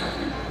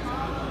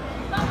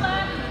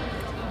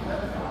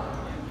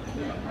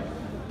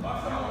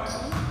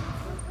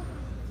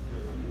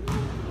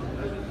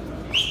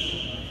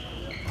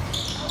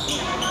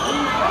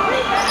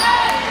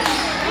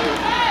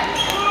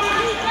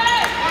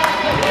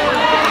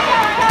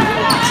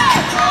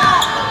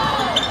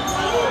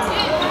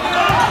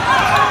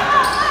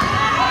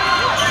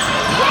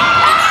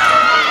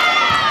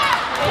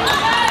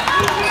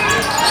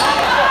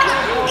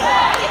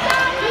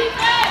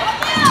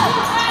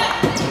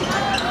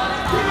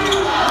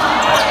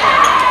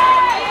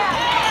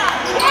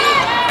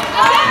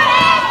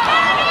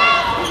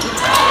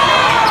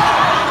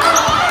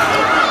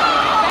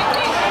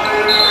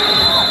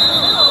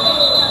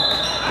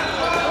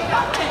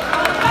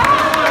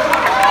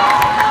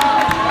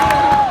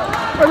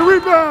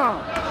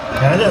 Rebound.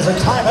 And it is a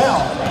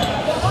timeout.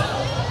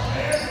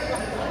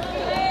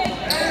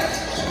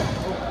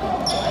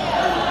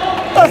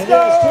 Let's And go.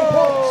 it is 2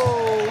 points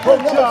for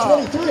number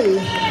 23,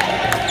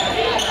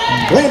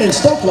 Brandon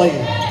Stokely.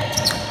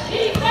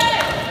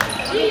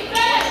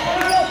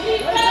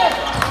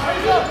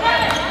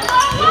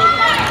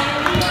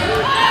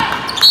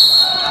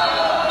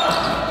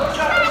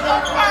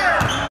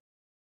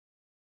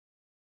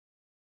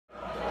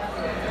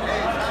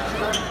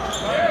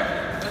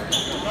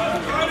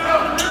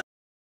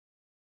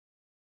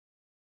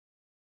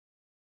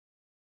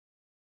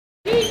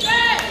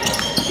 Defense!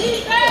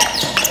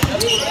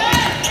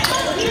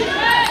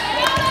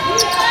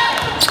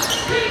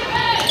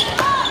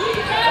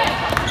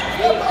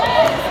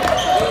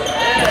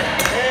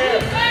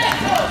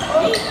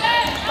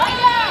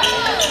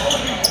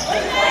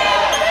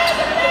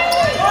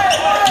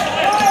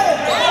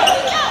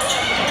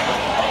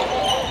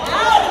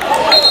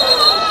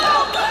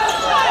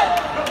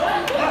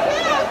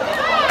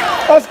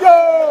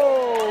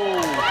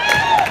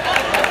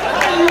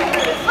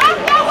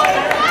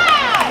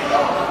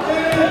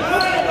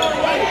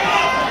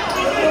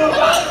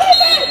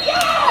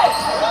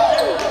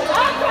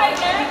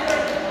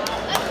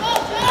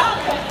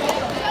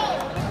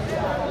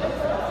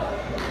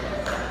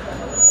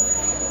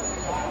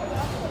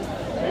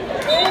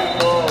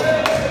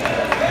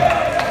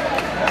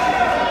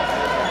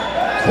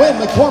 Quinn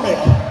McCormick,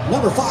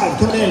 number 5,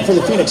 coming in for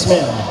the Phoenix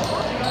men.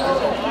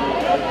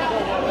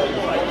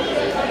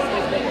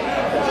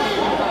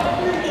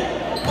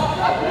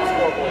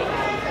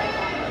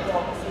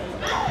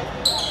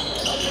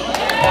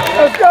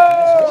 Let's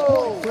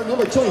go! For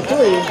number 23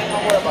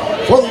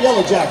 for the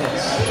Yellow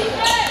Jackets.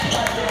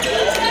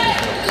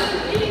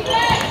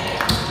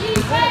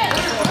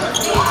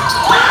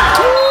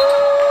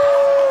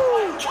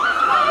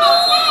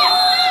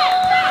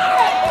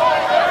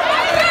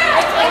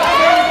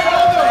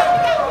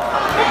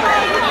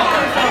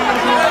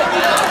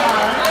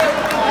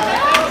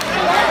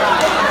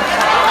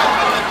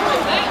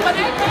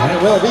 And it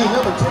will be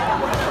number 2.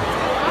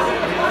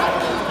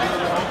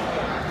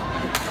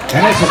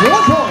 And it's 1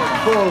 point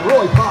for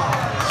Roy Paz.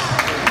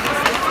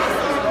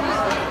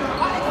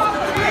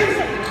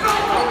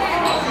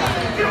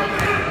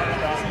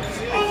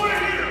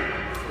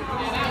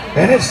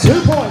 And it's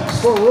 2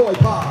 points for Roy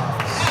Paz.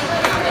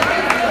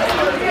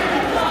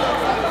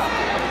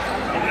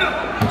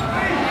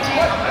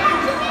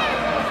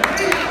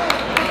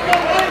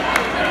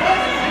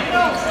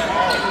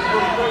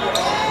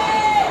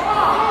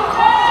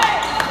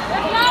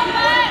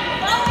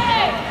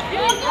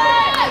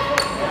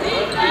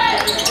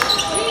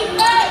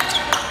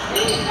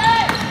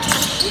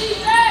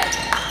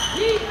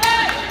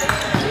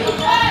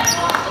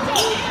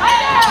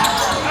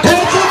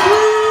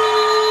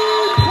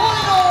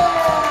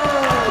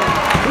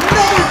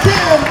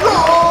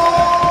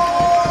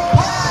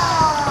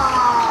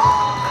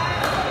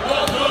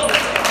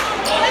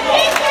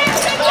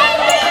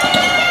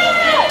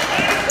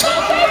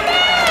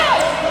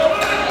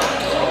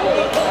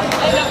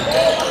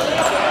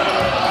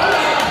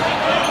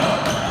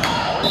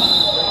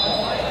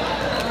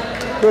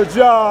 Good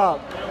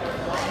job.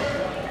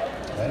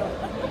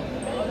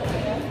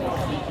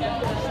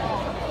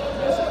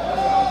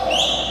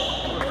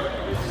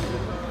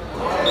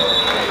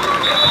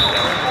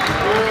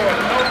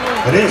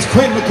 It is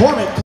Quinn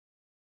McCormick.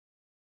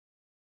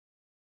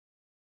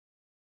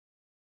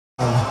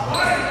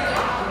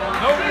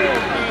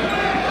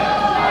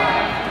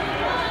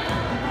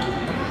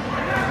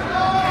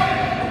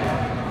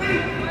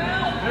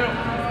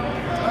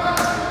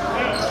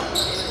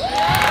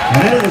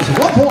 And it is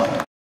 1 point.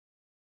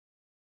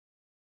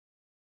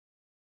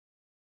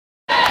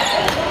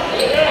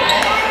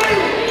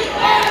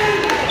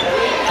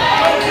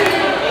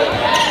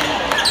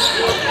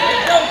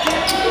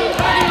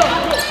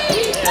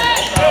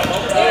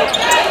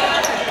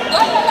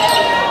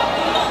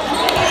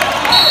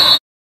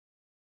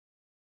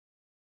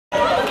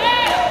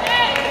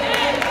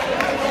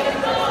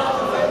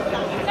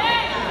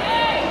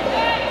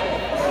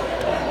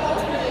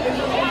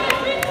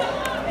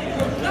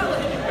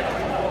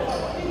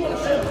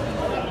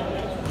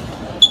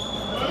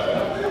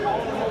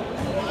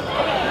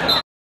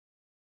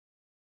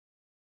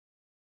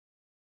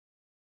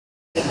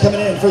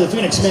 Coming in for the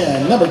Phoenix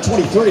men, number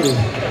 23.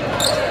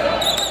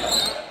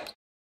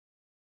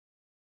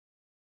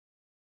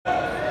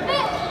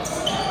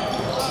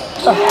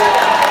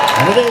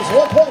 And it is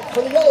 1 point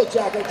for the Yellow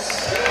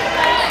Jackets.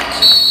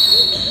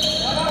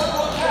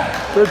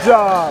 Good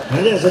job.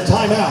 And it is a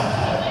timeout.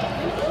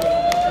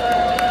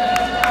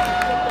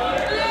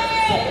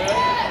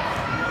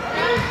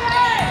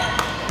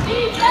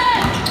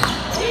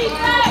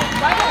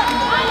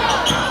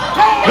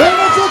 And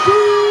it's a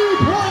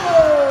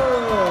 3-pointer.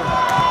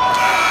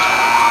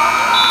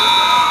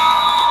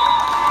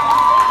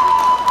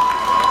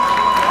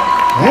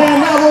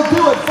 And that will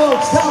do it,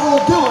 folks. That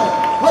will do it.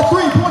 A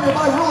 3-pointer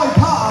by Roy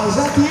Paz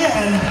at the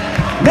end,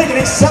 making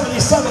it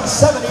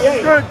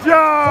 77-78. Good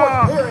job.